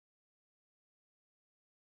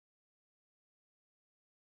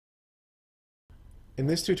In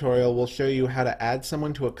this tutorial, we'll show you how to add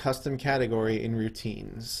someone to a custom category in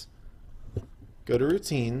Routines. Go to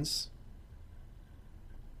Routines,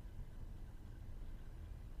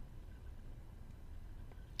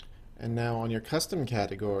 and now on your custom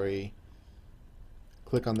category,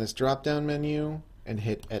 click on this drop-down menu and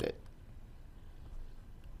hit Edit.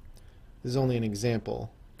 This is only an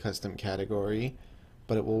example custom category,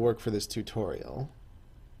 but it will work for this tutorial.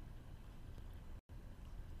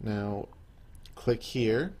 Now, click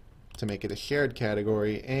here to make it a shared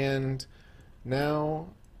category, and now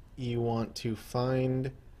you want to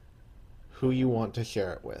find who you want to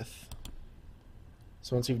share it with.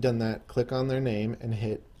 So once you've done that, click on their name and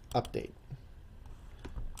hit Update.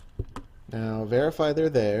 Now verify they're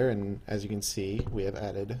there, and as you can see, we have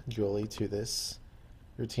added Julie to this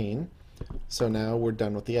routine. So now we're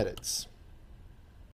done with the edits.